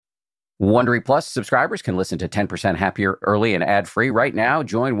Wondery Plus subscribers can listen to 10% Happier early and ad-free right now.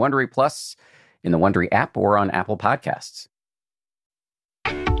 Join Wondery Plus in the Wondery app or on Apple Podcasts.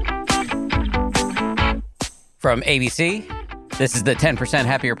 From ABC, this is the 10%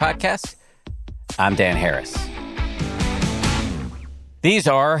 Happier podcast. I'm Dan Harris. These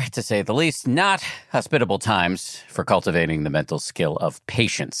are, to say the least, not hospitable times for cultivating the mental skill of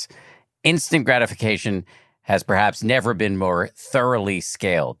patience. Instant gratification has perhaps never been more thoroughly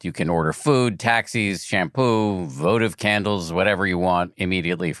scaled. You can order food, taxis, shampoo, votive candles, whatever you want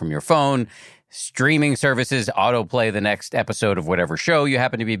immediately from your phone. Streaming services autoplay the next episode of whatever show you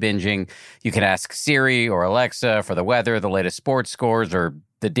happen to be binging. You can ask Siri or Alexa for the weather, the latest sports scores, or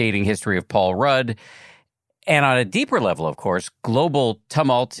the dating history of Paul Rudd. And on a deeper level, of course, global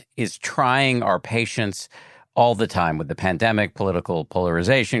tumult is trying our patience all the time with the pandemic, political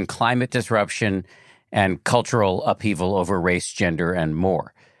polarization, climate disruption, and cultural upheaval over race, gender, and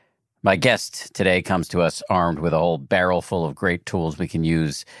more. My guest today comes to us armed with a whole barrel full of great tools we can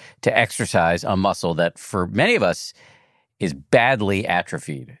use to exercise a muscle that, for many of us, is badly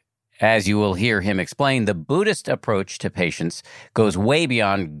atrophied. As you will hear him explain, the Buddhist approach to patience goes way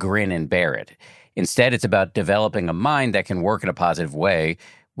beyond grin and bear it. Instead, it's about developing a mind that can work in a positive way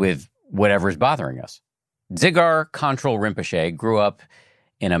with whatever is bothering us. Dzigar Kongtrul Rinpoche grew up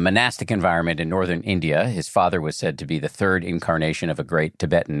in a monastic environment in northern India. His father was said to be the third incarnation of a great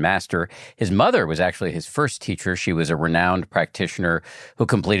Tibetan master. His mother was actually his first teacher. She was a renowned practitioner who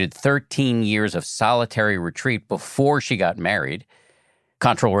completed 13 years of solitary retreat before she got married.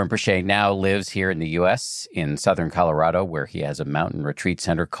 Kongtrul Rinpoche now lives here in the U.S., in southern Colorado, where he has a mountain retreat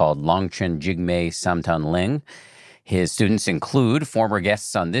center called Longchen Jigme Samtan Ling. His students include former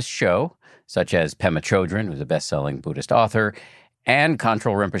guests on this show, such as Pema Chodron, who's a best-selling Buddhist author, and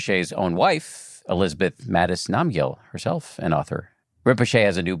Kongtrul Rinpoche's own wife, Elizabeth Mattis Namgyel, herself an author. Rinpoche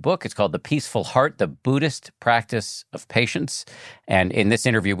has a new book. It's called The Peaceful Heart, The Buddhist Practice of Patience. And in this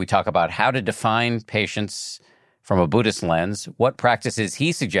interview, we talk about how to define patience from a Buddhist lens, what practices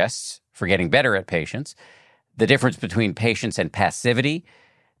he suggests for getting better at patience, the difference between patience and passivity,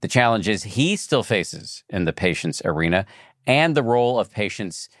 the challenges he still faces in the patience arena, and the role of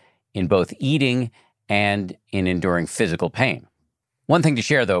patience in both eating and in enduring physical pain. One thing to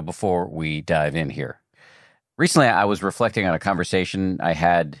share, though, before we dive in here. Recently, I was reflecting on a conversation I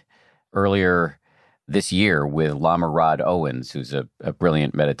had earlier this year with Lama Rod Owens, who's a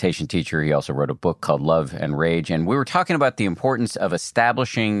brilliant meditation teacher. He also wrote a book called Love and Rage. And we were talking about the importance of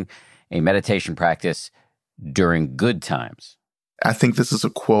establishing a meditation practice during good times. I think this is a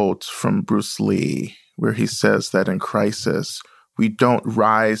quote from Bruce Lee, where he says that in crisis, we don't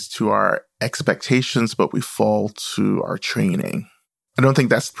rise to our expectations, but we fall to our training. I don't think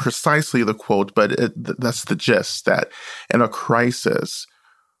that's precisely the quote, but that's the gist, that in a crisis,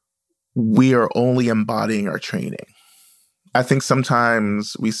 we are only embodying our training. I think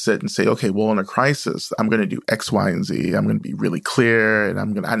sometimes we sit and say, okay, well, in a crisis, I'm going to do X, Y, and Z. I'm going to be really clear, and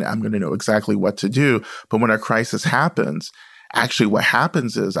I'm going to know exactly what to do. But when a crisis happens, actually what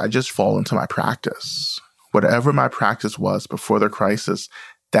happens is I just fall into my practice. Whatever my practice was before the crisis,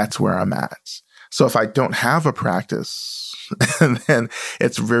 that's where I'm at. So if I don't have a practice, then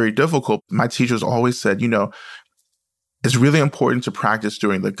it's very difficult. My teachers always said, it's really important to practice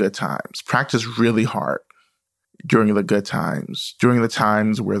during the good times. Practice really hard during the good times, during the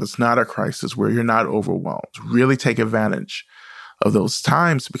times where there's not a crisis, where you're not overwhelmed. Really take advantage of those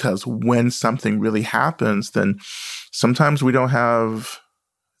times, because when something really happens, then sometimes we don't have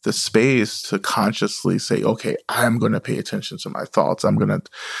the space to consciously say, okay, I'm going to pay attention to my thoughts. I'm going to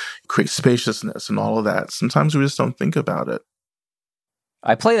create spaciousness and all of that. Sometimes we just don't think about it.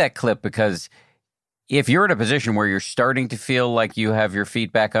 I play that clip because if you're in a position where you're starting to feel like you have your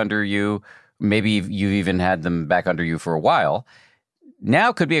feet back under you, maybe you've even had them back under you for a while,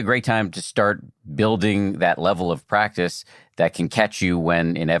 now could be a great time to start building that level of practice that can catch you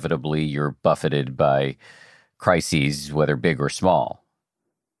when inevitably you're buffeted by crises, whether big or small.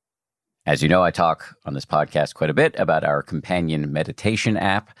 As you know, I talk on this podcast quite a bit about our companion meditation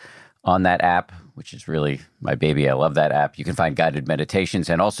app. On that app, which is really my baby, I love that app, you can find guided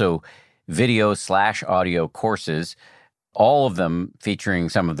meditations and also video/audio courses, all of them featuring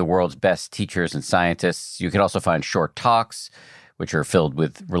some of the world's best teachers and scientists. You can also find short talks, which are filled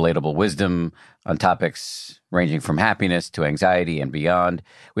with relatable wisdom on topics ranging from happiness to anxiety and beyond.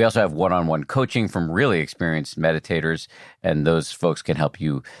 We also have one-on-one coaching from really experienced meditators, and those folks can help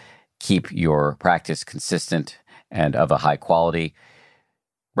you keep your practice consistent and of a high quality.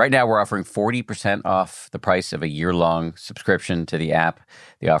 Right now, we're offering 40% off the price of a year-long subscription to the app.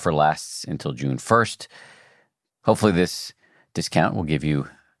 The offer lasts until June 1st. Hopefully, this discount will give you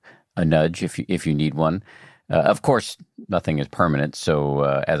a nudge if you need one. Of course, nothing is permanent. So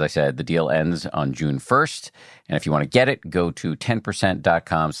as I said, the deal ends on June 1st. And if you want to get it, go to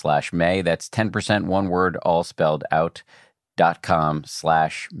 10%.com/May. That's 10%, one word, all spelled out,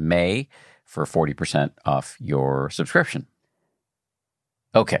 .com/May for 40% off your subscription.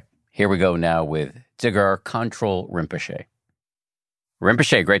 Okay, here we go now with Dzigar Kongtrul Rinpoche.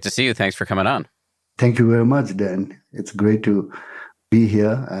 Rinpoche, great to see you. Thanks for coming on. Thank you very much, Dan. It's great to be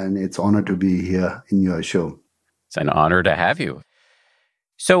here, and it's an honor to be here in your show. It's an honor to have you.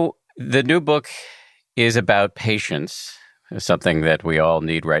 So the new book is about patience, something that we all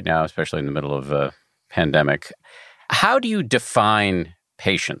need right now, especially in the middle of a pandemic. How do you define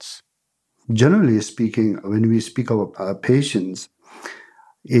patience? Generally speaking, when we speak of patience,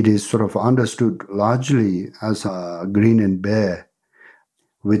 it is sort of understood largely as a grin and bear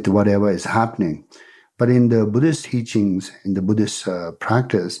with whatever is happening. But in the Buddhist teachings, in the Buddhist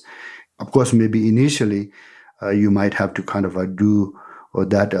practice, of course, maybe initially you might have to kind of do or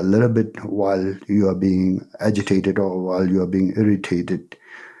that a little bit while you are being agitated or while you are being irritated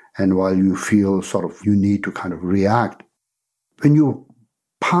and while you feel sort of you need to kind of react. When you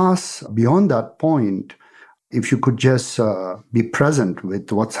pass beyond that point, if you could just be present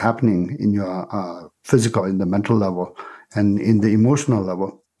with what's happening in your physical, in the mental level, and in the emotional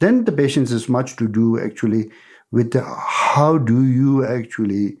level, then the patience is much to do actually with how do you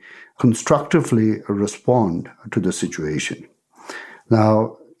actually constructively respond to the situation.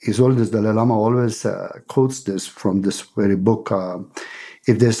 Now, His Holiness Dalai Lama always quotes this from this very book.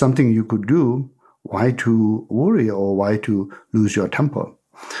 If there's something you could do, why to worry or why to lose your temper?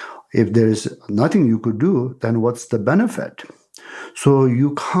 If there is nothing you could do, then what's the benefit? So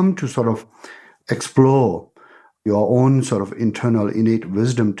you come to sort of explore your own sort of internal innate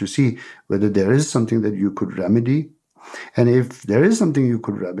wisdom to see whether there is something that you could remedy. And if there is something you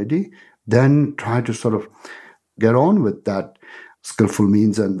could remedy, then try to sort of get on with that skillful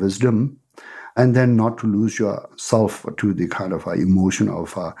means and wisdom, and then not to lose yourself to the kind of emotion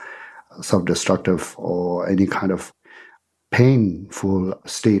of self-destructive or any kind of painful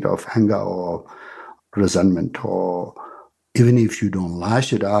state of anger or resentment. Or even if you don't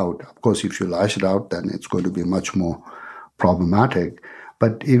lash it out, of course, if you lash it out, then it's going to be much more problematic.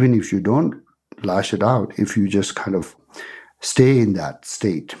 But even if you don't lash it out, if you just kind of stay in that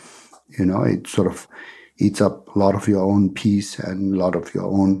state, it sort of eats up a lot of your own peace and a lot of your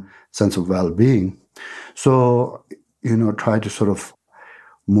own sense of well-being. So, try to sort of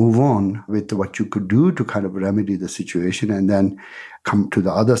move on with what you could do to kind of remedy the situation and then come to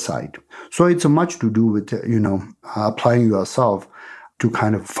the other side. So it's much to do with, applying yourself to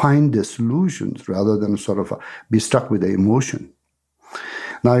kind of find the solutions rather than sort of be stuck with the emotion.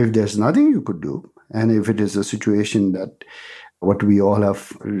 Now, if there's nothing you could do, and if it is a situation that what we all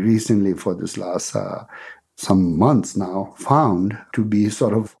have recently for this last some months now found to be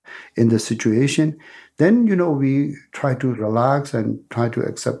sort of in the situation, then, we try to relax and try to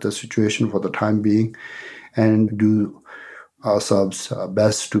accept the situation for the time being and do ourselves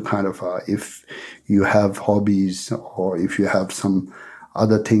best to kind of, if you have hobbies or if you have some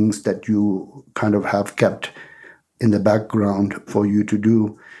other things that you kind of have kept in the background for you to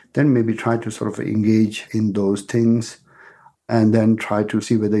do, then maybe try to sort of engage in those things and then try to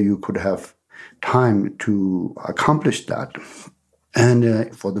see whether you could have time to accomplish that.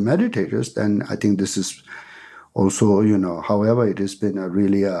 And for the meditators, then I think this is also, however, it has been a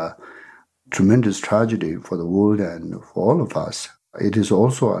really tremendous tragedy for the world and for all of us. It is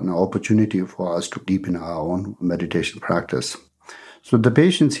also an opportunity for us to deepen our own meditation practice. So the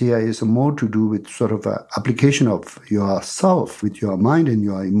patience here is more to do with sort of an application of yourself with your mind and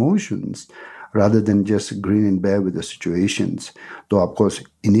your emotions rather than just grin and bear with the situations. Though, of course,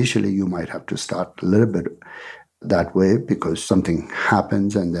 initially you might have to start a little bit that way because something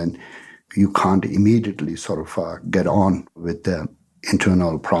happens and then you can't immediately sort of get on with the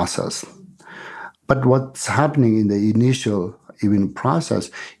internal process. But what's happening in the initial even process,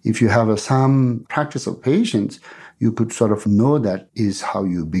 if you have some practice of patience, you could sort of know that is how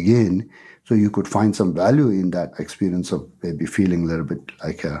you begin. So you could find some value in that experience of maybe feeling a little bit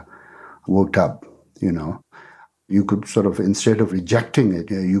like worked up, You could sort of, instead of rejecting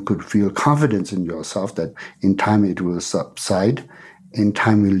it, you could feel confidence in yourself that in time it will subside, in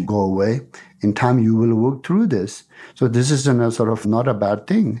time it will go away, in time you will work through this. So this is sort of not a bad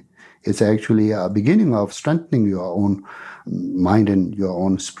thing. It's actually a beginning of strengthening your own mind and your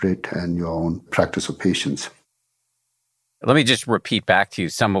own spirit and your own practice of patience. Let me just repeat back to you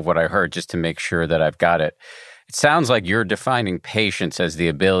some of what I heard just to make sure that I've got it. It sounds like you're defining patience as the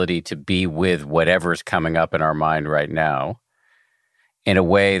ability to be with whatever's coming up in our mind right now in a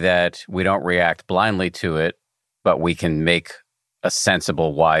way that we don't react blindly to it, but we can make a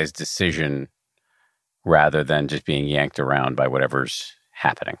sensible, wise decision rather than just being yanked around by whatever's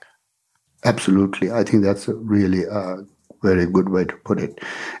happening. Absolutely. I think that's really a very good way to put it.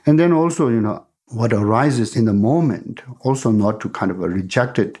 And then also, what arises in the moment, also not to kind of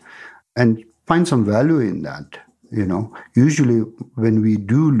reject it and find some value in that. Usually when we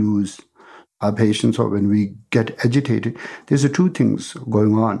do lose our patients or when we get agitated, there's two things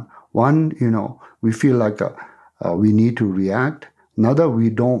going on. One, we feel like we need to react. Another, we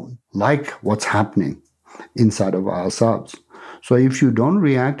don't like what's happening inside of ourselves. So if you don't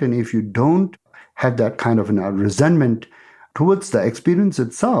react and if you don't have that kind of resentment towards the experience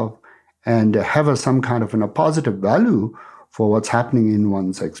itself and have some kind of a positive value for what's happening in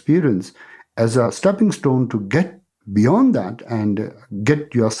one's experience as a stepping stone to get beyond that and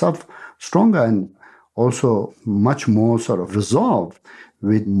get yourself stronger and also much more sort of resolved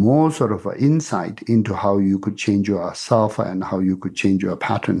with more sort of insight into how you could change yourself and how you could change your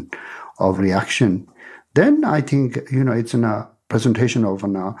pattern of reaction, then I think, it's a presentation of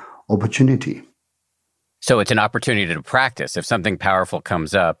an opportunity. So it's an opportunity to practice. If something powerful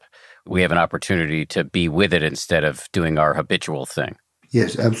comes up, we have an opportunity to be with it instead of doing our habitual thing.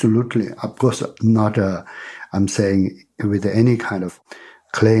 Yes, absolutely. Of course, not, I'm saying with any kind of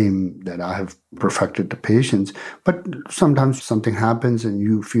claim that I have perfected the patients, but sometimes something happens and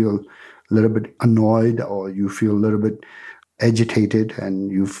you feel a little bit annoyed or you feel a little bit agitated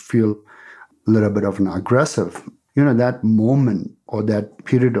and you feel a little bit of an aggressive. That moment or that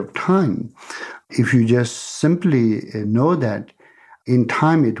period of time, if you just simply know that in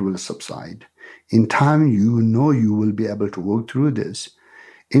time it will subside, in time you will be able to work through this,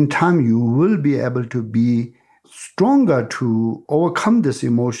 in time you will be able to be stronger to overcome this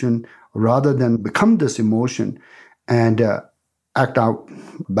emotion rather than become this emotion and act out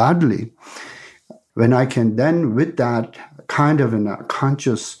badly. When I can then, with that kind of a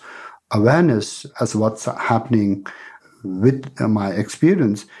conscious awareness as what's happening with my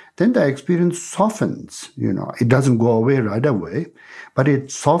experience, then the experience softens. It doesn't go away right away, but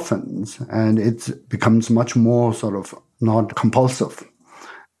it softens and it becomes much more sort of not compulsive.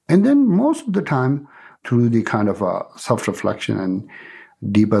 And then most of the time, through the kind of self-reflection and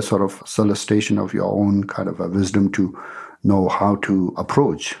deeper sort of solicitation of your own kind of a wisdom to know how to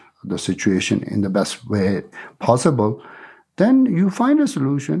approach the situation in the best way possible, then you find a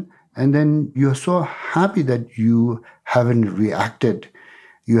solution and then you're so happy that you haven't reacted,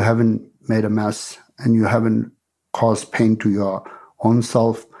 you haven't made a mess, and you haven't caused pain to your own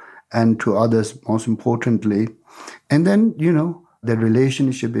self and to others, most importantly. And then, the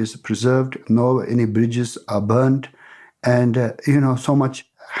relationship is preserved, no any bridges are burnt, and, so much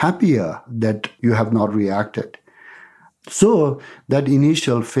happier that you have not reacted. So that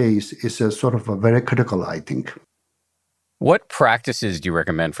initial phase is a sort of a very critical, I think. What practices do you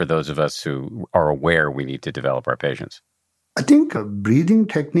recommend for those of us who are aware we need to develop our patience? I think a breathing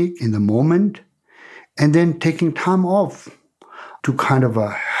technique in the moment and then taking time off to kind of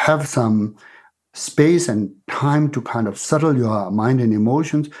have some space and time to kind of settle your mind and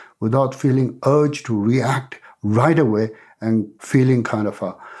emotions without feeling urged to react right away and feeling kind of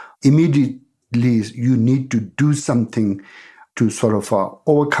immediately you need to do something to sort of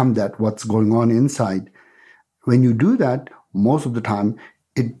overcome that what's going on inside. When you do that, most of the time,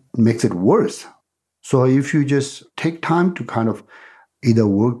 it makes it worse. So if you just take time to kind of either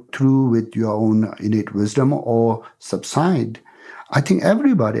work through with your own innate wisdom or subside, I think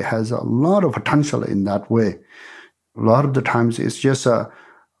everybody has a lot of potential in that way. A lot of the times it's just,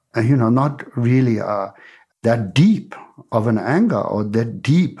 not really that deep of an anger or that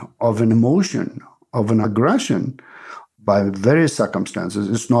deep of an emotion, of an aggression by various circumstances.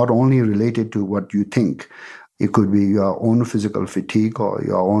 It's not only related to what you think. It could be your own physical fatigue or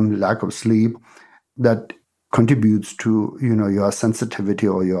your own lack of sleep that contributes to, your sensitivity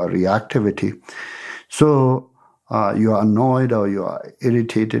or your reactivity. So you're annoyed or you're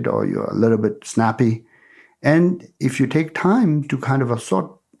irritated or you're a little bit snappy. And if you take time to kind of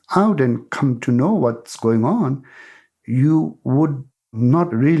sort out and come to know what's going on, you would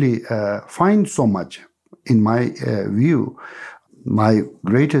not really find so much, in my view. My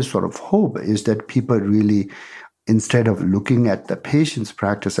greatest sort of hope is that people really, instead of looking at the patience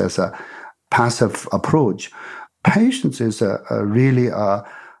practice as a passive approach, patience is a really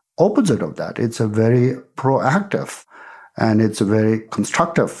opposite of that. It's a very proactive and it's a very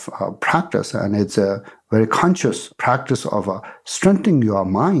constructive practice, and it's a very conscious practice of strengthening your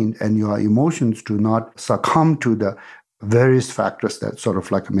mind and your emotions to not succumb to the various factors that sort of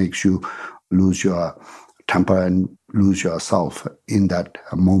like makes you lose your temper and lose yourself in that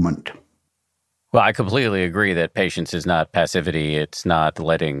moment. Well, I completely agree that patience is not passivity. It's not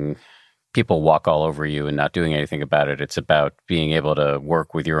letting people walk all over you and not doing anything about it. It's about being able to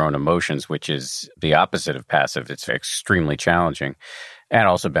work with your own emotions, which is the opposite of passive. It's extremely challenging and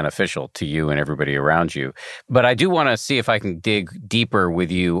also beneficial to you and everybody around you. But I do want to see if I can dig deeper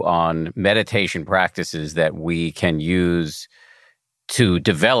with you on meditation practices that we can use to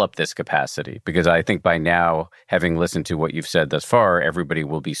develop this capacity, because I think by now, having listened to what you've said thus far, everybody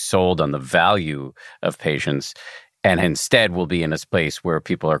will be sold on the value of patience, and instead will be in a space where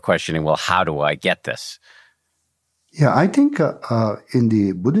people are questioning, well, how do I get this? Yeah, I think in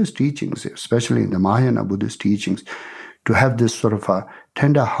the Buddhist teachings, especially in the Mahayana Buddhist teachings, to have this sort of a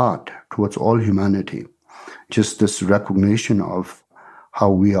tender heart towards all humanity, just this recognition of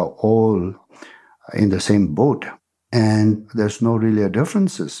how we are all in the same boat. And there's no really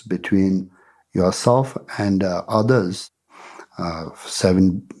differences between yourself and others,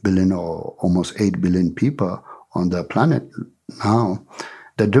 7 billion or almost 8 billion people on the planet now.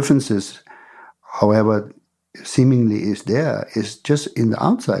 The differences, however, seemingly is there, is just in the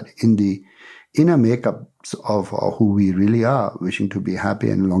outside, in the inner makeup of who we really are, wishing to be happy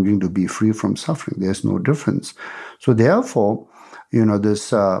and longing to be free from suffering. There's no difference. So therefore,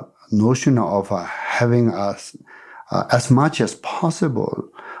 this notion of having us as much as possible,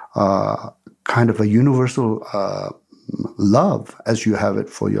 kind of a universal love as you have it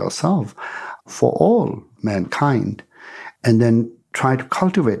for yourself, for all mankind, and then try to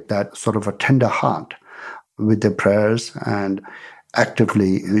cultivate that sort of a tender heart with the prayers and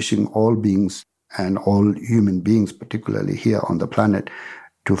actively wishing all beings and all human beings, particularly here on the planet,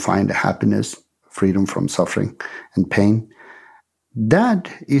 to find happiness, freedom from suffering and pain.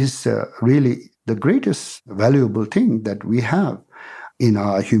 That is really the greatest valuable thing that we have in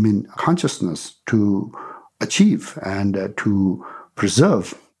our human consciousness to achieve and to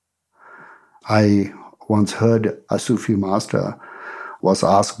preserve. I once heard a Sufi master was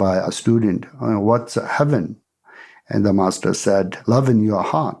asked by a student, what's heaven? And the master said, love in your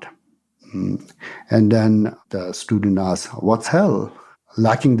heart. And then the student asked, what's hell?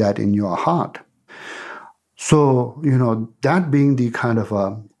 Lacking that in your heart. So, that being the kind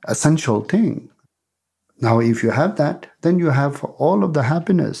of essential thing. Now, if you have that, then you have all of the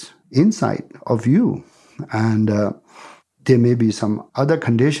happiness inside of you. And there may be some other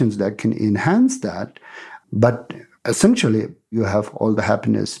conditions that can enhance that, but essentially you have all the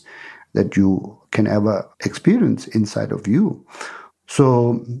happiness that you can ever experience inside of you.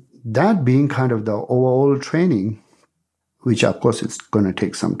 So that being kind of the overall training, which of course it's going to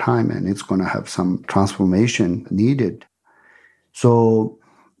take some time and it's going to have some transformation needed. So,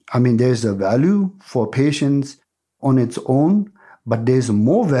 there's a value for patience on its own, but there's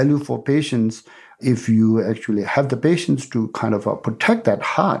more value for patience if you actually have the patience to kind of protect that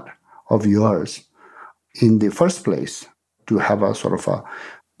heart of yours in the first place, to have a sort of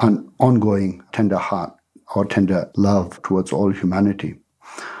an ongoing tender heart or tender love towards all humanity.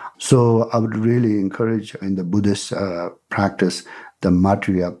 So I would really encourage in the Buddhist practice, the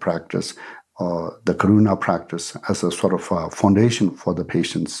Maitreya practice, or the Karuna practice as a sort of foundation for the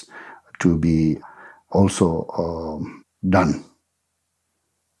patience to be also done.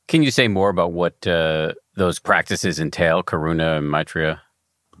 Can you say more about what those practices entail, Karuna and Maitreya?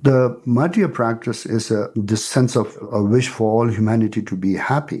 The Maitreya practice is this sense of a wish for all humanity to be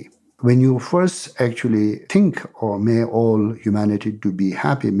happy. When you first actually think, or may all humanity to be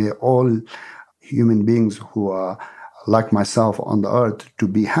happy, may all human beings who are like myself on the earth to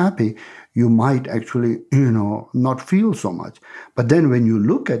be happy, you might actually, not feel so much. But then when you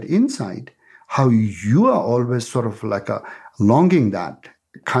look at inside, how you are always sort of like longing that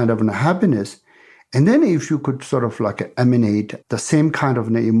kind of a happiness. And then if you could sort of like emanate the same kind of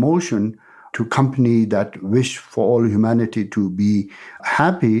an emotion to accompany that wish for all humanity to be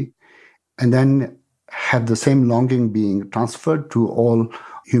happy, and then have the same longing being transferred to all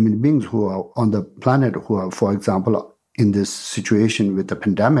human beings who are on the planet, who are, for example, in this situation with the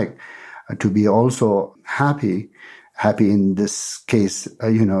pandemic, to be also happy in this case,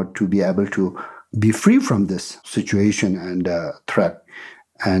 to be able to be free from this situation and threat,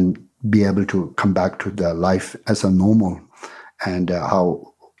 and be able to come back to the life as a normal and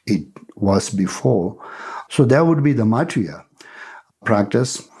how it was before. So that would be the Maitreya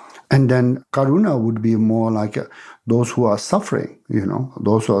practice. And then Karuna would be more like those who are suffering,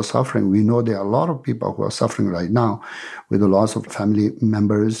 those who are suffering. We know there are a lot of people who are suffering right now with the loss of family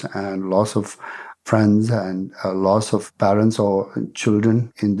members and loss of friends and loss of parents or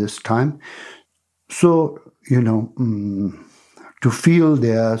children in this time. So, to feel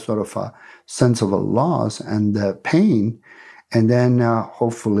their sort of sense of a loss and the pain, and then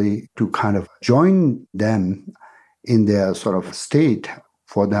hopefully to kind of join them in their sort of state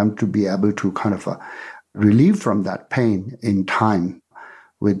for them to be able to kind of relieve from that pain in time,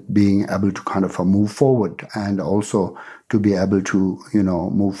 with being able to kind of move forward, and also to be able to,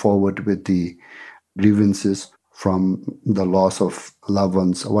 move forward with the grievances from the loss of loved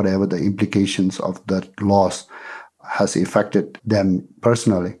ones, whatever the implications of that loss has affected them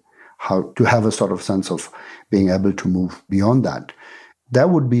personally, how to have a sort of sense of being able to move beyond that.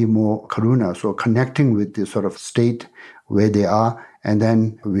 That would be more karuna, so connecting with the sort of state where they are, and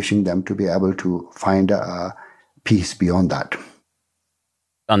then wishing them to be able to find a peace beyond that.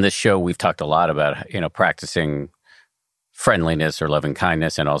 On this show, we've talked a lot about, practicing friendliness or loving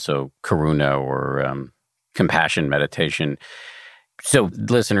kindness, and also karuna or compassion meditation. So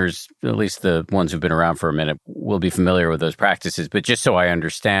listeners, at least the ones who've been around for a minute, will be familiar with those practices. But just so I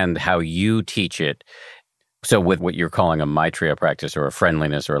understand how you teach it, so with what you're calling a Maitreya practice or a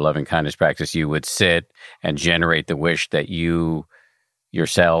friendliness or a loving kindness practice, you would sit and generate the wish that you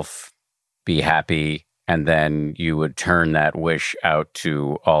yourself be happy, and then you would turn that wish out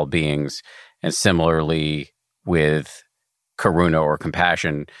to all beings. And similarly, with karuna or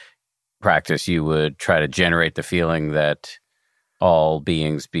compassion practice, you would try to generate the feeling that all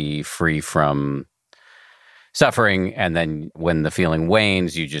beings be free from suffering, and then when the feeling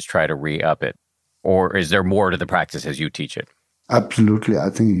wanes, you just try to re-up it. Or is there more to the practice as you teach it? Absolutely. I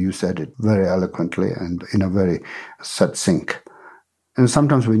think you said it very eloquently and in a very succinct. And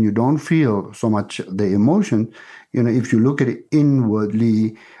sometimes when you don't feel so much the emotion, if you look at it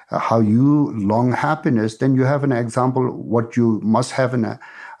inwardly, how you long happiness, then you have an example what you must have in a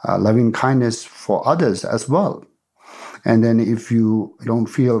loving kindness for others as well. And then if you don't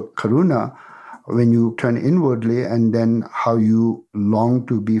feel karuna, when you turn inwardly, and then how you long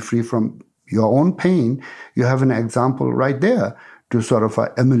to be free from your own pain, you have an example right there to sort of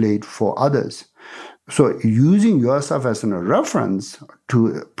emulate for others. So using yourself as a reference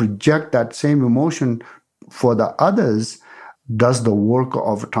to project that same emotion for the others does the work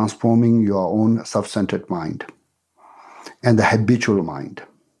of transforming your own self-centered mind and the habitual mind.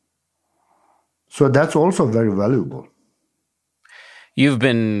 So that's also very valuable. You've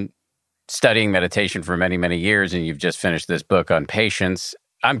been studying meditation for many, many years, and you've just finished this book on patience.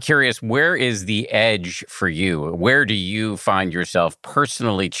 I'm curious, where is the edge for you? Where do you find yourself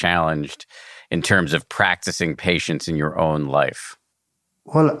personally challenged in terms of practicing patience in your own life?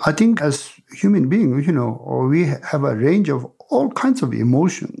 Well, I think as human beings, we have a range of all kinds of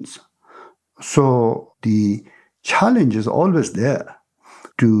emotions. So the challenge is always there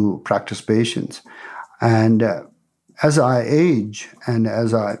to practice patience. And as I age and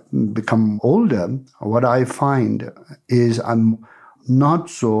as I become older, what I find is I'm not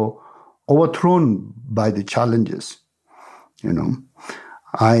so overthrown by the challenges.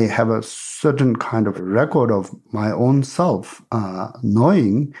 I have a certain kind of record of my own self,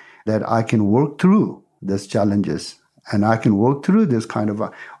 knowing that I can work through these challenges, and I can work through this kind of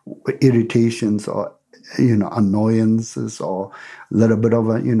irritations or annoyances or a little bit of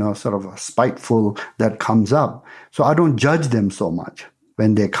a sort of a spiteful that comes up. So I don't judge them so much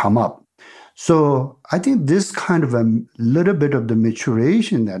when they come up. So I think this kind of a little bit of the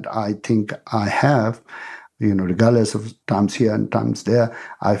maturation that I think I have, regardless of times here and times there,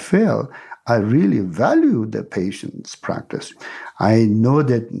 I feel I really value the patience practice. I know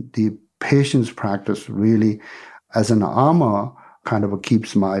that the patience practice really, as an armor, kind of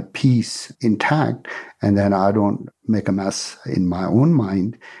keeps my peace intact, and then I don't make a mess in my own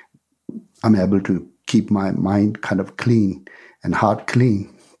mind. I'm able to keep my mind kind of clean and heart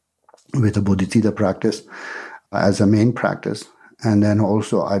clean with the Bodhicitta practice as a main practice. And then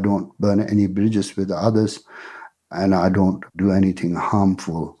also I don't burn any bridges with others, and I don't do anything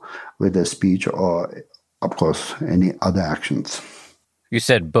harmful with the speech or, of course, any other actions. You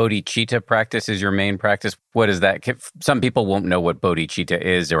said bodhicitta practice is your main practice. What is that? Some people won't know what bodhicitta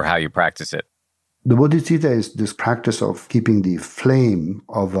is or how you practice it. The bodhicitta is this practice of keeping the flame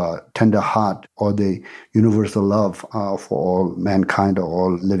of a tender heart or the universal love for all mankind or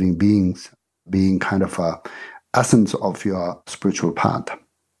all living beings being kind of a essence of your spiritual path.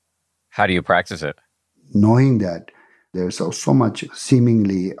 How do you practice it? Knowing that there's so much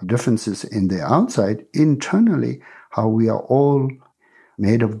seemingly differences in the outside, internally, how we are all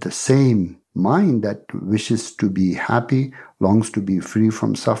made of the same mind that wishes to be happy, longs to be free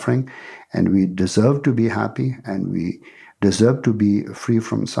from suffering, and we deserve to be happy, and we deserve to be free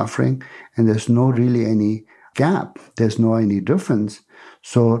from suffering, and there's no really any gap, there's no any difference.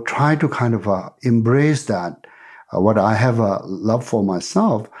 So try to kind of embrace that. What I have a love for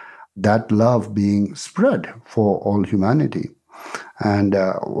myself, that love being spread for all humanity. And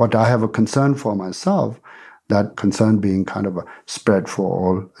what I have a concern for myself, that concern being kind of a spread for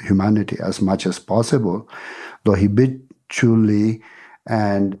all humanity as much as possible, though habitually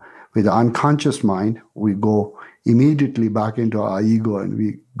and with the unconscious mind, we go immediately back into our ego, and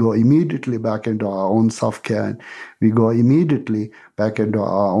we go immediately back into our own self-care, and we go immediately back into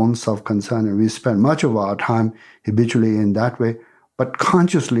our own self-concern, and we spend much of our time habitually in that way, but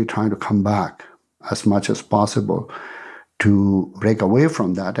consciously trying to come back as much as possible to break away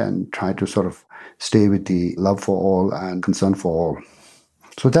from that and try to sort of stay with the love for all and concern for all.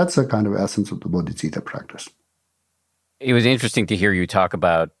 So that's the kind of essence of the Bodhicitta practice. It was interesting to hear you talk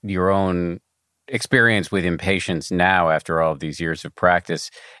about your own experience with impatience now after all of these years of practice.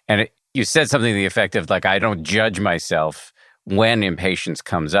 And you said something to the effect of, like, I don't judge myself when impatience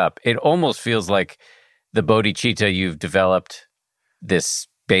comes up. It almost feels like the bodhicitta you've developed, this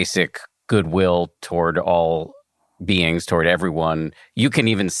basic goodwill toward all beings, toward everyone, you can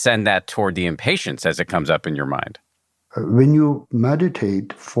even send that toward the impatience as it comes up in your mind. When you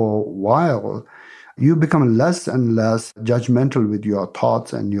meditate for a while, you become less and less judgmental with your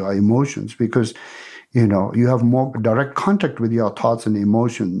thoughts and your emotions because, you have more direct contact with your thoughts and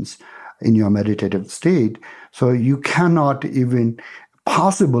emotions in your meditative state. So you cannot even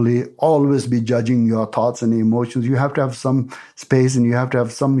possibly always be judging your thoughts and emotions. You have to have some space, and you have to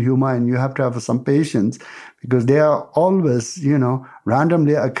have some humor, and you have to have some patience because they are always,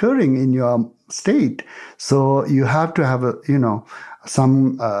 randomly occurring in your state. So you have to have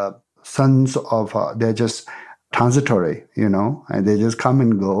some sense of they're just transitory, and they just come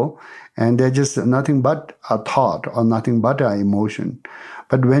and go, and they're just nothing but a thought or nothing but an emotion.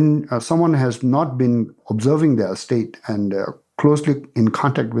 But when someone has not been observing their state and closely in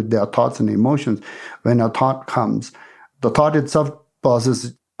contact with their thoughts and emotions, when a thought comes, the thought itself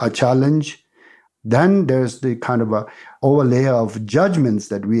poses a challenge. Then there's the kind of a overlay of judgments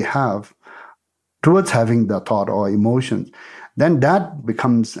that we have towards having the thought or emotions. Then that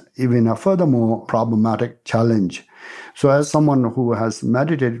becomes even a furthermore problematic challenge. So as someone who has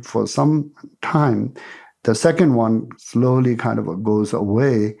meditated for some time, the second one slowly kind of goes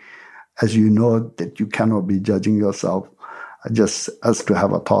away as you know that you cannot be judging yourself just as to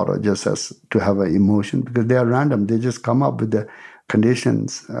have a thought or just as to have an emotion, because they are random. They just come up with the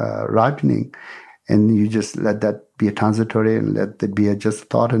conditions ripening, and you just let that be a transitory and let that be just a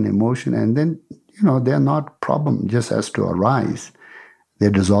thought and emotion. And then, they're not problem just as to arise. They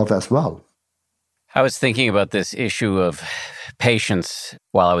dissolve as well. I was thinking about this issue of patience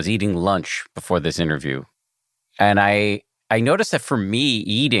while I was eating lunch before this interview. And I noticed that for me,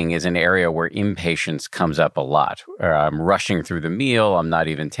 eating is an area where impatience comes up a lot. I'm rushing through the meal. I'm not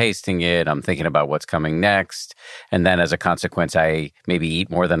even tasting it. I'm thinking about what's coming next. And then as a consequence, I maybe eat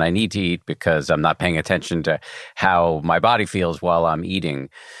more than I need to eat because I'm not paying attention to how my body feels while I'm eating.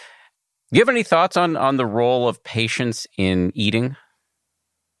 Do you have any thoughts on the role of patience in eating?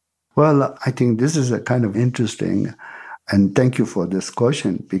 Well, I think this is a kind of interesting, and thank you for this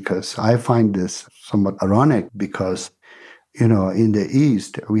question, because I find this somewhat ironic because, in the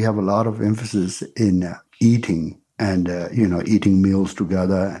East, we have a lot of emphasis in eating and, eating meals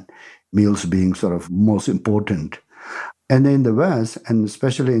together, and meals being sort of most important. And in the West, and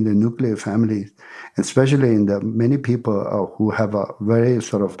especially in the nuclear families, especially in the many people who have a very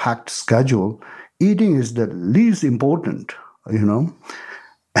sort of packed schedule, eating is the least important,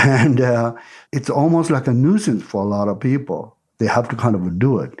 And it's almost like a nuisance for a lot of people. They have to kind of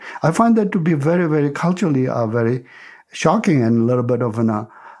do it. I find that to be very, very culturally very shocking and a little bit of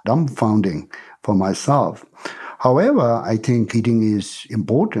dumbfounding for myself. However, I think eating is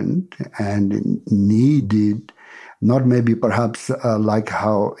important and needed, not maybe perhaps like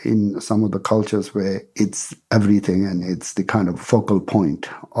how in some of the cultures where it's everything and it's the kind of focal point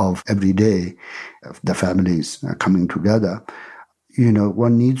of every day of the families coming together.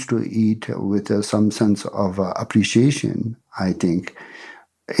 One needs to eat with some sense of appreciation, I think.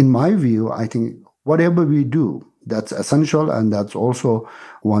 In my view, I think whatever we do, that's essential, and that's also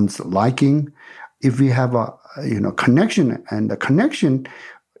one's liking. If we have a connection, and the connection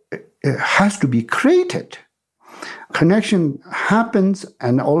has to be created. Connection happens,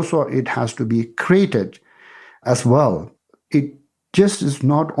 and also it has to be created as well. It just is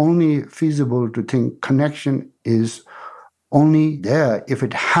not only feasible to think connection is only there if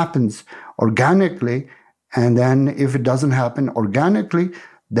it happens organically, and then if it doesn't happen organically,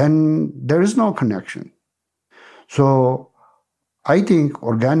 then there is no connection. So I think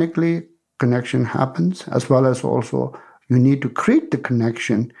organically connection happens, as well as also you need to create the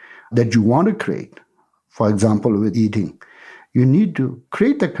connection that you want to create. For example, with eating, you need to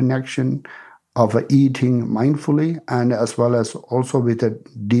create the connection of eating mindfully, and as well as also with a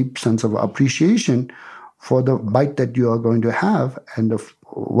deep sense of appreciation for the bite that you are going to have and of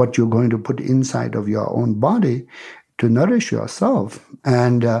what you're going to put inside of your own body to nourish yourself.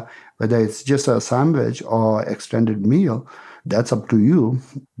 And whether it's just a sandwich or extended meal, that's up to you.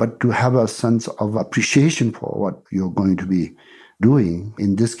 But to have a sense of appreciation for what you're going to be doing,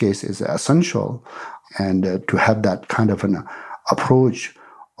 in this case, is essential. And to have that kind of an approach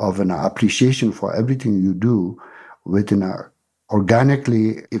of an appreciation for everything you do within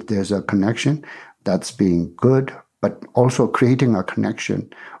organically, if there's a connection, that's being good, but also creating a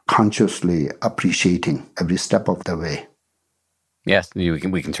connection, consciously appreciating every step of the way. Yes,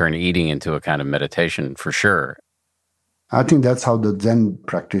 we can turn eating into a kind of meditation for sure. I think that's how the Zen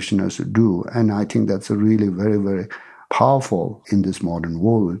practitioners do. And I think that's a really very, very powerful in this modern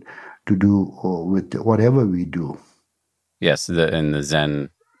world to do with whatever we do. Yes, in the Zen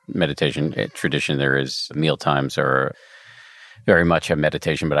meditation tradition, there is meal times are very much a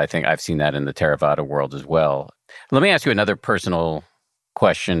meditation, but I think I've seen that in the Theravada world as well. Let me ask you another personal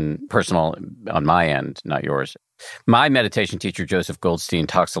question, personal on my end, not yours. My meditation teacher, Joseph Goldstein,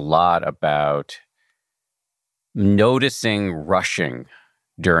 talks a lot about noticing rushing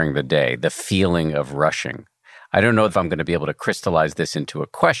during the day, the feeling of rushing. I don't know if I'm going to be able to crystallize this into a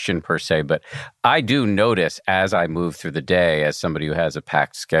question per se, but I do notice as I move through the day, as somebody who has a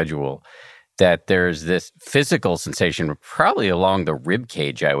packed schedule, that there's this physical sensation, probably along the rib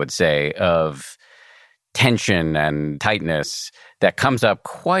cage, I would say, of tension and tightness that comes up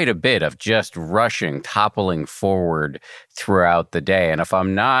quite a bit, of just rushing, toppling forward throughout the day. And if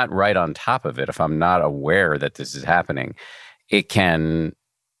I'm not right on top of it, if I'm not aware that this is happening, it can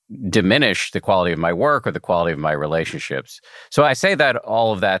diminish the quality of my work or the quality of my relationships. So I say that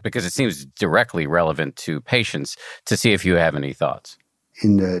all of that because it seems directly relevant to patients, to see if you have any thoughts.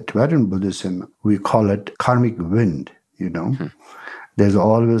 In the Tibetan Buddhism, we call it karmic wind, There's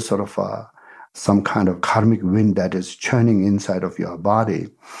always sort of some kind of karmic wind that is churning inside of your body,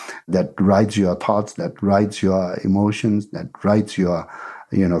 that rides your thoughts, that rides your emotions, that rides your,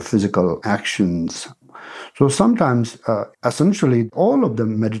 physical actions. So sometimes, essentially, all of the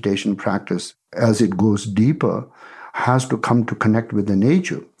meditation practice, as it goes deeper, has to come to connect with the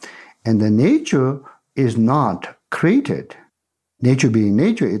nature. And the nature is not created. Nature being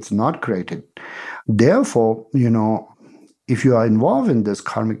nature, it's not created. Therefore, if you are involved in this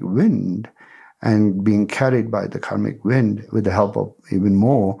karmic wind and being carried by the karmic wind with the help of even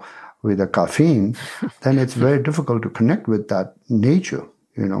more with the caffeine, then it's very difficult to connect with that nature,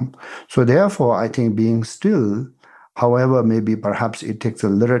 So therefore, I think being still, however, maybe perhaps it takes a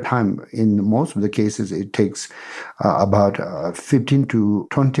little time. In most of the cases, it takes about 15 to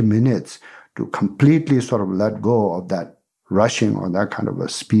 20 minutes to completely sort of let go of that rushing or that kind of a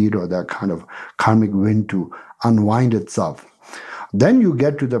speed or that kind of karmic wind to unwind itself. Then you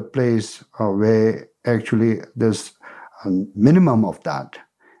get to the place where actually there's a minimum of that.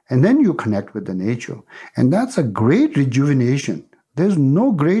 And then you connect with the nature. And that's a great rejuvenation. There's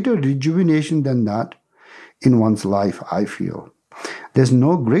no greater rejuvenation than that in one's life, I feel. There's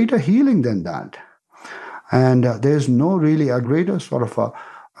no greater healing than that. And there's no really a greater sort of a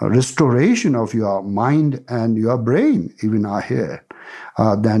restoration of your mind and your brain, even out here,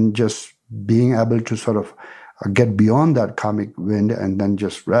 than just being able to sort of get beyond that karmic wind and then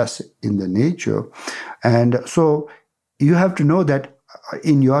just rest in the nature. And so you have to know that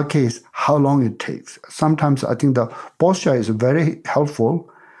in your case, how long it takes. Sometimes I think the posture is very helpful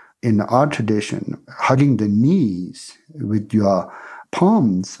in our tradition. Hugging the knees with your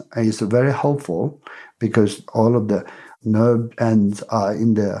palms is very helpful because all of the nerve ends are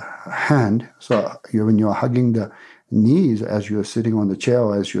in the hand. So when you're hugging the knees as you're sitting on the chair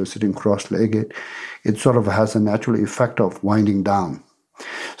or as you're sitting cross-legged, it sort of has a natural effect of winding down.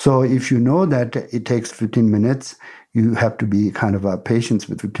 So if you know that it takes 15 minutes, you have to be kind of a patient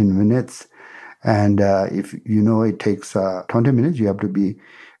with 15 minutes. And if you know it takes 20 minutes, you have to be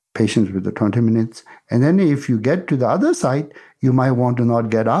patient with the 20 minutes. And then if you get to the other side, you might want to not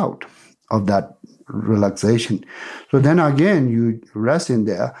get out of that relaxation. So then again, you rest in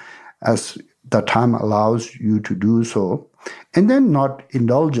there as the time allows you to do so, and then not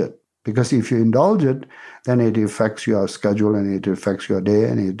indulge it. Because if you indulge it, then it affects your schedule and it affects your day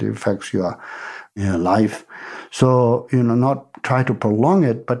and it affects your life. So, not try to prolong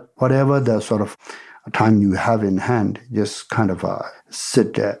it, but whatever the sort of time you have in hand, just kind of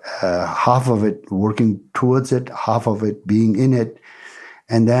sit half of it working towards it, half of it being in it,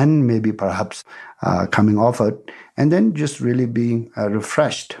 and then maybe perhaps coming off it, and then just really being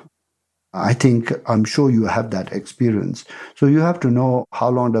refreshed. I'm sure you have that experience. So you have to know how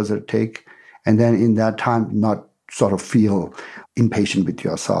long does it take, and then in that time, not sort of feel impatient with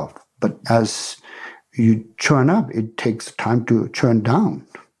yourself. But as you churn up, it takes time to churn down.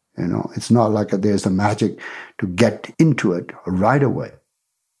 It's not like there's a magic to get into it right away.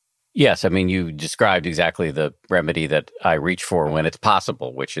 Yes, I mean, you described exactly the remedy that I reach for when it's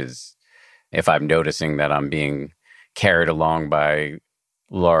possible, which is if I'm noticing that I'm being carried along by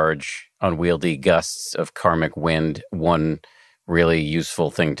large, unwieldy gusts of karmic wind, one really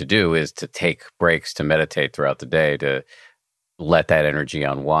useful thing to do is to take breaks to meditate throughout the day, to let that energy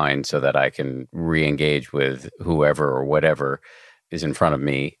unwind so that I can re-engage with whoever or whatever is in front of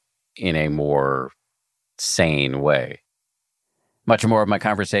me in a more sane way. Much more of my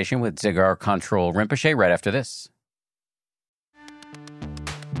conversation with Dzigar Kongtrul Rinpoche right after this.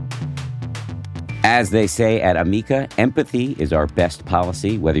 As they say at Amica, empathy is our best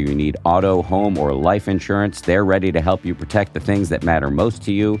policy. Whether you need auto, home, or life insurance, they're ready to help you protect the things that matter most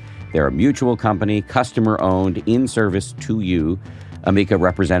to you. They're a mutual company, customer-owned, in service to you. Amica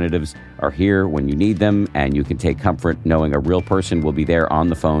representatives are here when you need them, and you can take comfort knowing a real person will be there on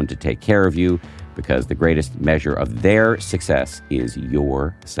the phone to take care of you, because the greatest measure of their success is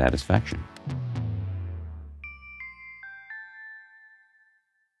your satisfaction.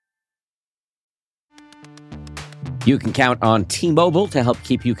 You can count on T-Mobile to help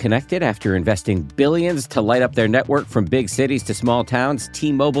keep you connected after investing billions to light up their network from big cities to small towns.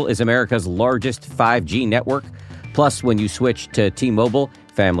 T-Mobile is America's largest 5G network. Plus, when you switch to T-Mobile,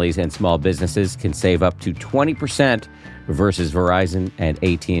 families and small businesses can save up to 20% versus Verizon and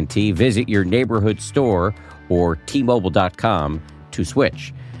AT&T. Visit your neighborhood store or T-Mobile.com to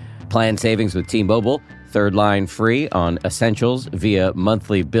switch. Plan savings with T-Mobile. Third line free on essentials via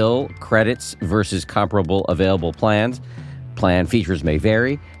monthly bill, credits versus comparable available plans. Plan features may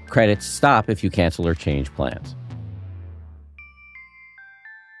vary. Credits stop if you cancel or change plans.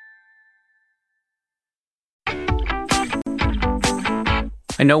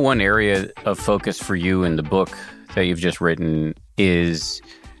 I know one area of focus for you in the book that you've just written is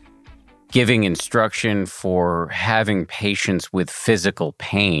giving instruction for having patience with physical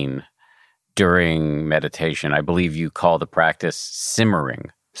pain during meditation. I believe you call the practice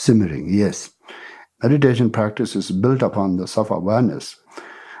simmering. Simmering, yes. Meditation practice is built upon the self-awareness,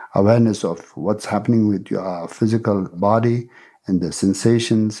 awareness of what's happening with your physical body and the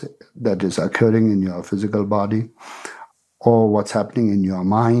sensations that is occurring in your physical body, or what's happening in your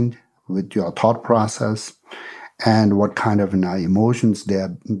mind with your thought process, and what kind of emotions they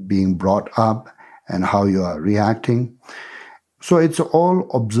are being brought up and how you are reacting. So it's all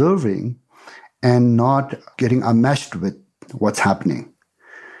observing and not getting enmeshed with what's happening.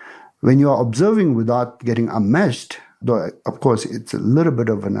 When you are observing without getting enmeshed, though of course it's a little bit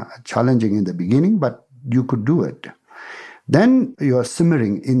of challenging in the beginning, but you could do it. Then you are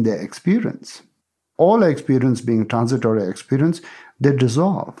simmering in the experience. All experience being transitory experience, they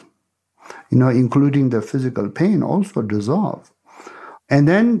dissolve. Including the physical pain also dissolve. And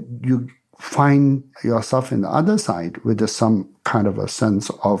then you find yourself in the other side with some kind of a sense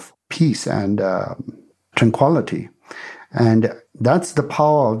of peace and tranquility. And that's the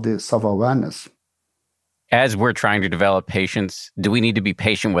power of the self-awareness. As we're trying to develop patience, do we need to be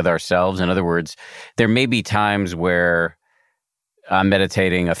patient with ourselves? In other words, there may be times where I'm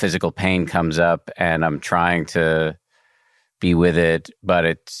meditating, a physical pain comes up, and I'm trying to be with it, but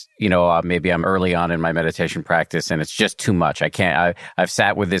it's, maybe I'm early on in my meditation practice and it's just too much. I've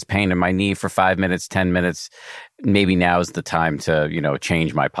sat with this pain in my knee for 5 minutes, 10 minutes. Maybe now is the time to,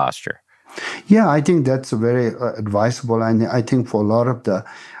 change my posture. Yeah, I think that's very advisable. And I think for a lot of the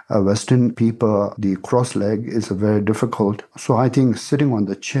Western people, the cross leg is very difficult. So I think sitting on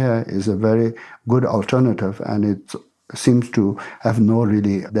the chair is a very good alternative, and it seems to have no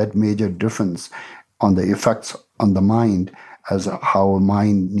really that major difference on the effects on the mind, as how a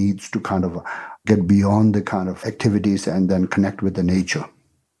mind needs to kind of get beyond the kind of activities and then connect with the nature.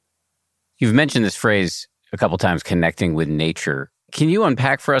 You've mentioned this phrase a couple times, connecting with nature. Can you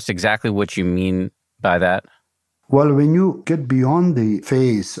unpack for us exactly what you mean by that? Well, when you get beyond the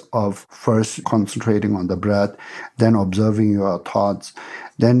phase of first concentrating on the breath, then observing your thoughts,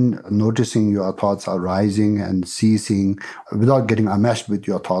 then noticing your thoughts arising and ceasing without getting enmeshed with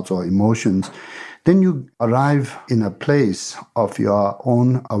your thoughts or emotions, then you arrive in a place of your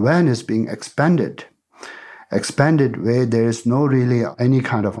own awareness being expanded where there is no really any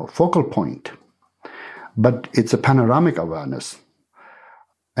kind of a focal point, but it's a panoramic awareness.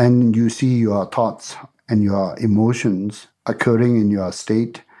 And you see your thoughts and your emotions occurring in your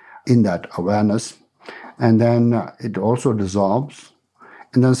state in that awareness. And then it also dissolves.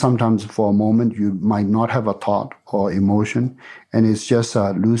 And then sometimes for a moment, you might not have a thought or emotion, and it's just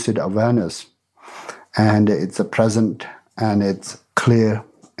a lucid awareness. And it's a present, and it's clear,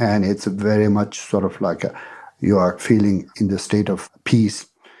 and it's very much sort of like you are feeling in the state of peace.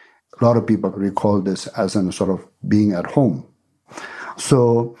 A lot of people recall this as a sort of being at home.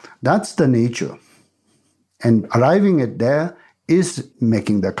 So that's the nature. And arriving at there is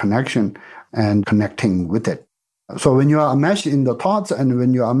making the connection and connecting with it. So when you are enmeshed in the thoughts and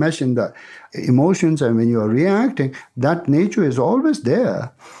when you are enmeshed in the emotions and when you are reacting, that nature is always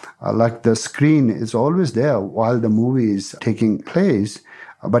there. Like the screen is always there while the movie is taking place,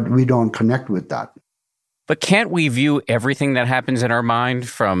 but we don't connect with that. But can't we view everything that happens in our mind,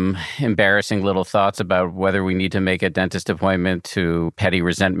 from embarrassing little thoughts about whether we need to make a dentist appointment, to petty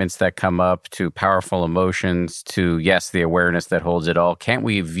resentments that come up, to powerful emotions, to, yes, the awareness that holds it all? Can't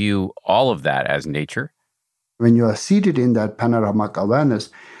we view all of that as nature? When you are seated in that panoramic awareness,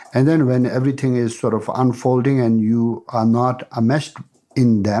 and then when everything is sort of unfolding and you are not enmeshed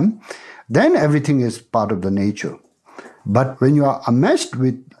in them, then everything is part of the nature. But when you are enmeshed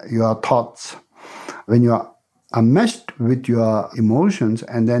with your thoughts, when you are enmeshed with your emotions,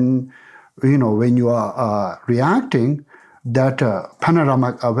 and then, when you are reacting, that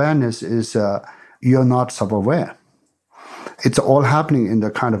panoramic awareness is you're not self-aware. It's all happening in the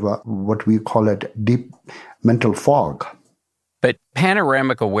kind of what we call it deep mental fog. But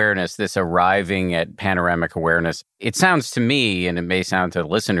panoramic awareness, this arriving at panoramic awareness, it sounds to me, and it may sound to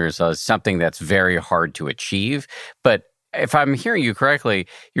listeners, as something that's very hard to achieve. But if I'm hearing you correctly,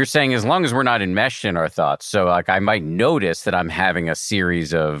 you're saying as long as we're not enmeshed in our thoughts, so like I might notice that I'm having a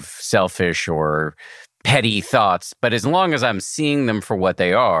series of selfish or petty thoughts, but as long as I'm seeing them for what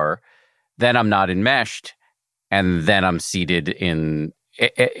they are, then I'm not enmeshed, and then I'm seated in...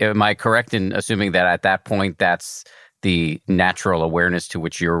 Am I correct in assuming that at that point, that's the natural awareness to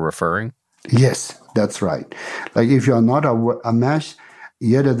which you're referring? Yes, that's right. Like if you are not enmeshed,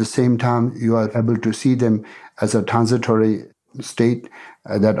 yet at the same time, you are able to see them as a transitory state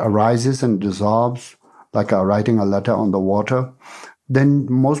that arises and dissolves, like writing a letter on the water,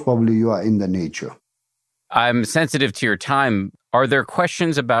 then most probably you are in the nature. I'm sensitive to your time. Are there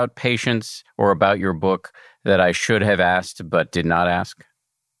questions about patience or about your book that I should have asked but did not ask?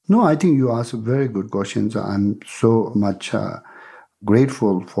 No, I think you asked very good questions. I'm so much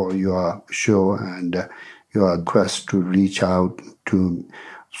grateful for your show and your quest to reach out to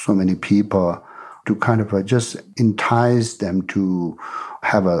so many people, to kind of just entice them to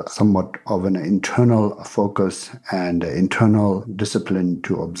have a somewhat of an internal focus and internal discipline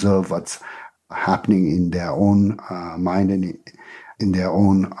to observe what's happening in their own mind and in their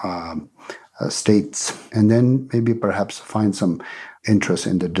own states. And then maybe perhaps find some interest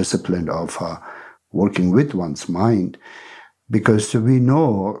in the discipline of working with one's mind. Because we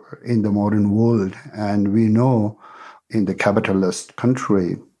know in the modern world, and we know in the capitalist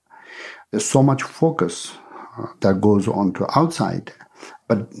country, there's so much focus that goes on to outside,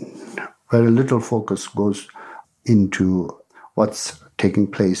 but very little focus goes into what's taking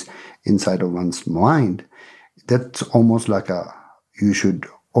place inside of one's mind. That's almost like you should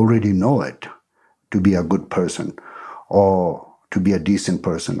already know it to be a good person, or to be a decent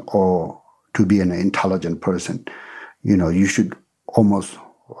person, or to be an intelligent person. You should almost,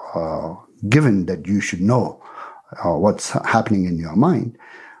 given that you should know what's happening in your mind.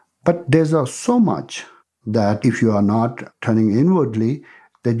 But there's so much that if you are not turning inwardly,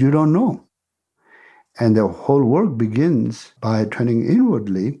 that you don't know. And the whole work begins by turning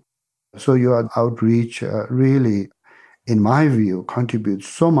inwardly. So your outreach really, in my view, contributes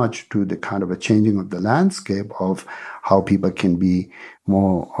so much to the kind of a changing of the landscape of how people can be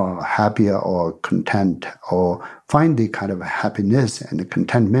more happier or content, or find the kind of happiness and the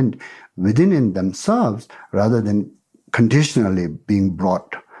contentment within in themselves, rather than conditionally being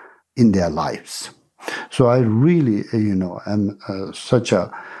brought in their lives. So I really, am such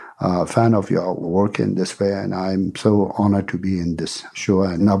a fan of your work in this way, and I'm so honored to be in this show.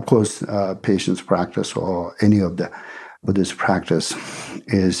 And of course, patience practice or any of the Buddhist practice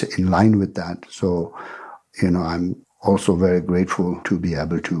is in line with that. So, I'm also very grateful to be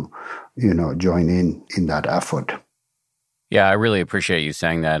able to, join in that effort. Yeah, I really appreciate you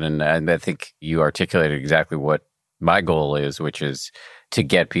saying that. And I think you articulated exactly what my goal is, which is to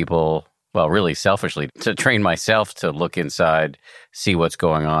get people, well, really selfishly, to train myself to look inside, see what's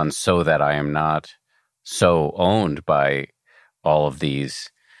going on, so that I am not so owned by all of these,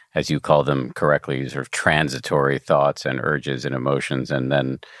 as you call them correctly, sort of transitory thoughts and urges and emotions. And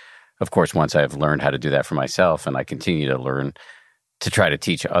then, of course, once I've learned how to do that for myself, and I continue to learn, to try to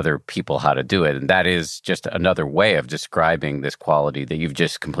teach other people how to do it. And that is just another way of describing this quality that you've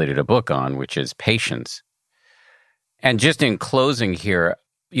just completed a book on, which is patience. And just in closing here,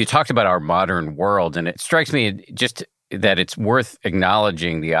 you talked about our modern world, and it strikes me just that it's worth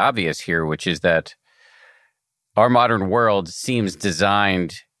acknowledging the obvious here, which is that our modern world seems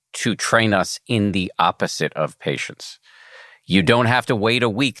designed to train us in the opposite of patience. You don't have to wait a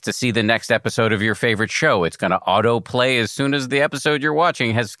week to see the next episode of your favorite show. It's going to auto-play as soon as the episode you're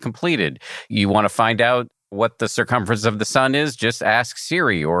watching has completed. You want to find out what the circumference of the sun is? Just ask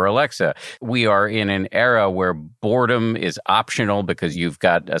Siri or Alexa. We are in an era where boredom is optional because you've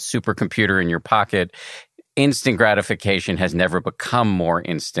got a supercomputer in your pocket. Instant gratification has never become more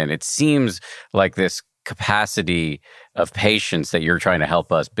instant. It seems like this capacity of patience that you're trying to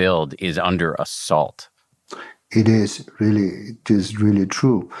help us build is under assault. It is really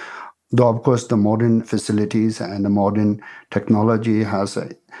true. Though, of course, the modern facilities and the modern technology has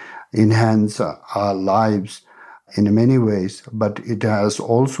enhanced our lives in many ways, but it has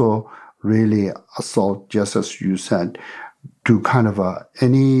also really assault, just as you said, to kind of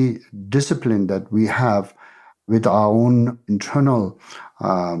any discipline that we have with our own internal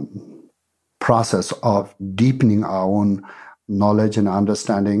process of deepening our own knowledge and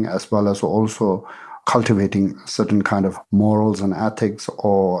understanding, as well as also cultivating certain kind of morals and ethics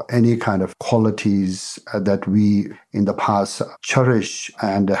or any kind of qualities that we in the past cherish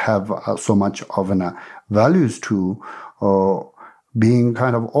and have so much of an values to, being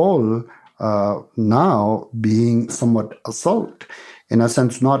kind of all now being somewhat assault. In a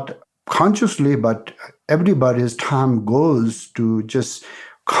sense, not consciously, but everybody's time goes to just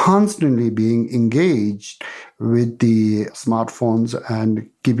constantly being engaged with the smartphones and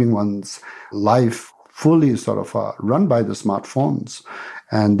keeping one's life fully sort of run by the smartphones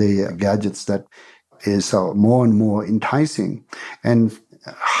and the gadgets that is more and more enticing. And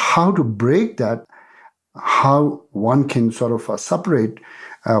how to break that, how one can sort of separate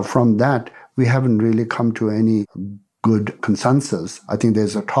from that, we haven't really come to any good consensus. I think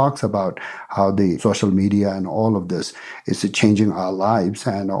there's talks about how the social media and all of this is changing our lives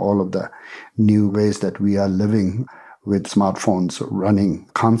and all of the new ways that we are living with smartphones running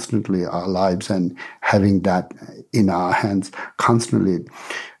constantly our lives and having that in our hands constantly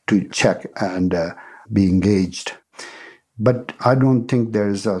to check and be engaged. But I don't think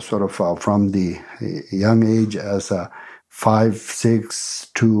there's a sort of from the young age as 5,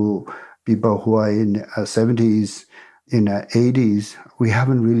 6 to people who are in 70s, in 80s, we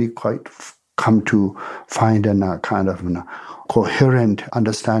haven't really quite come to find a kind of coherent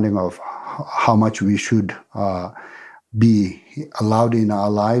understanding of how much we should be allowed in our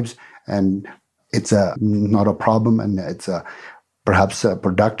lives. And it's not a problem, and it's perhaps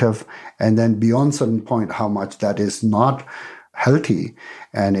productive. And then beyond certain point, how much that is not healthy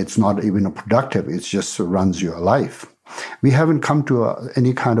and it's not even productive. It just runs your life. We haven't come to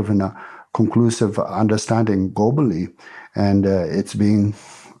any kind of conclusive understanding globally, and it's being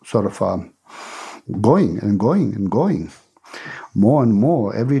sort of going and going and going more and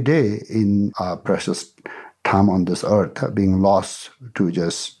more every day in our precious time on this earth, being lost to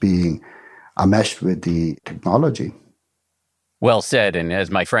just being enmeshed with the technology. Well said. And as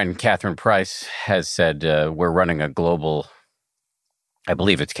my friend Catherine Price has said, we're running a global, I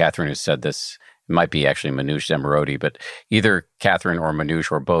believe it's Catherine who said this, it might be actually Manoush Zomorodi, but either Catherine or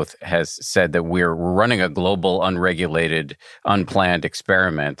Manoush or both has said that we're running a global, unregulated, unplanned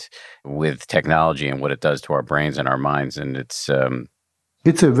experiment with technology and what it does to our brains and our minds. And it's a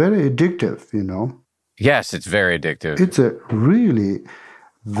very addictive, Yes, it's very addictive. It's a really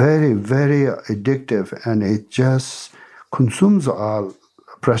very, very addictive, and it just consumes our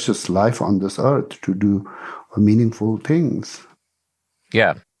precious life on this earth to do meaningful things.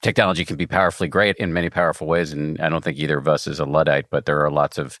 Yeah. Technology can be powerfully great in many powerful ways, and I don't think either of us is a Luddite, but there are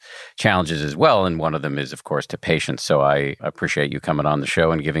lots of challenges as well, and one of them is, of course, to patience. So I appreciate you coming on the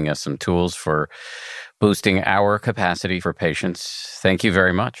show and giving us some tools for boosting our capacity for patience. Thank you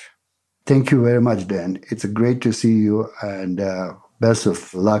very much. Thank you very much, Dan. It's great to see you, and best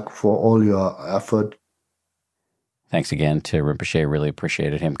of luck for all your effort. Thanks again to Rinpoche. Really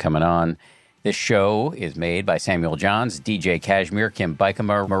appreciated him coming on. This show is made by Samuel Johns, DJ Kashmir, Kim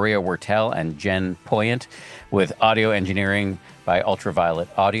Bikemar, Maria Wertel, and Jen Poyant, with audio engineering by Ultraviolet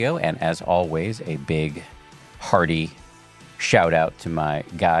Audio. And as always, a big, hearty shout out to my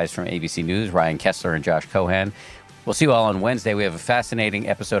guys from ABC News, Ryan Kessler and Josh Cohan. We'll see you all on Wednesday. We have a fascinating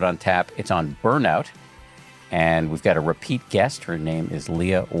episode on tap. It's on burnout. And we've got a repeat guest. Her name is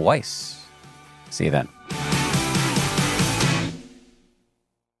Leah Weiss. See you then.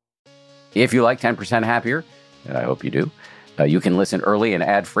 If you like 10% Happier, and I hope you do, You can listen early and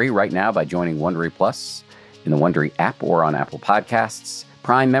ad-free right now by joining Wondery Plus in the Wondery app or on Apple Podcasts.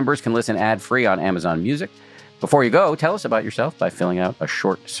 Prime members can listen ad-free on Amazon Music. Before you go, tell us about yourself by filling out a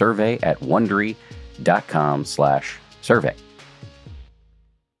short survey at Wondery.com/survey.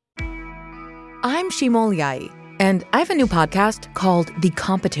 I'm Shimol Yai, and I have a new podcast called The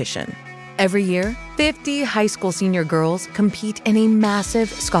Competition. Every year, 50 high school senior girls compete in a massive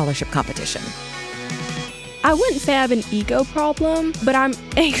scholarship competition. I wouldn't say I have an ego problem, but I'm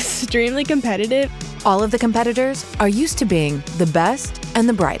extremely competitive. All of the competitors are used to being the best and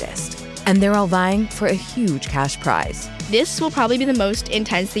the brightest, and they're all vying for a huge cash prize. This will probably be the most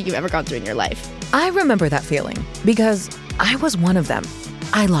intense thing you've ever gone through in your life. I remember that feeling because I was one of them.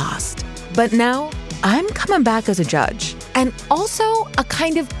 I lost. But now I'm coming back as a judge and also a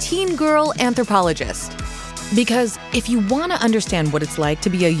kind of teen girl anthropologist. Because if you want to understand what it's like to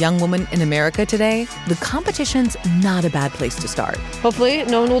be a young woman in America today, The Competition's not a bad place to start. Hopefully,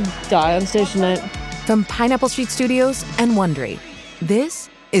 no one will die on stage tonight. From Pineapple Street Studios and Wondery, this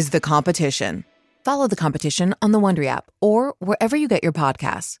is The Competition. Follow The Competition on the Wondery app or wherever you get your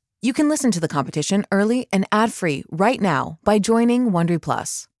podcasts. You can listen to The Competition early and ad-free right now by joining Wondery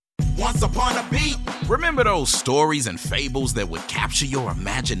Plus. Once upon a beat. Remember those stories and fables that would capture your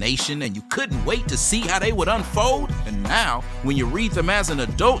imagination and you couldn't wait to see how they would unfold? And now, when you read them as an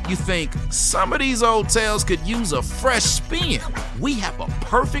adult, you think, some of these old tales could use a fresh spin. We have a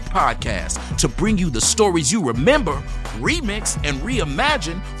perfect podcast to bring you the stories you remember, remix, and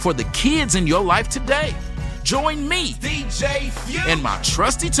reimagine for the kids in your life today. Join me, DJ Few, and my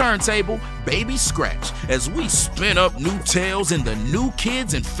trusty turntable, Baby Scratch, as we spin up new tales in the New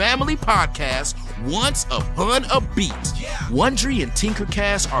Kids and Family podcast, Once Upon a Beat. Wondery and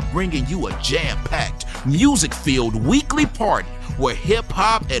Tinkercast are bringing you a jam-packed, music-filled weekly party where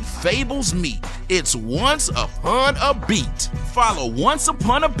hip-hop and fables meet. It's Once Upon a Beat. Follow Once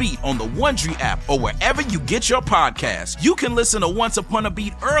Upon a Beat on the Wondery app or wherever you get your podcasts. You can listen to Once Upon a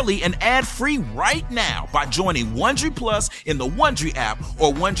Beat early and ad-free right now by joining Wondery Plus in the Wondery app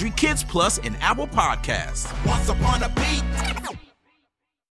or Wondery Kids Plus in Apple Podcasts. Once Upon a Beat.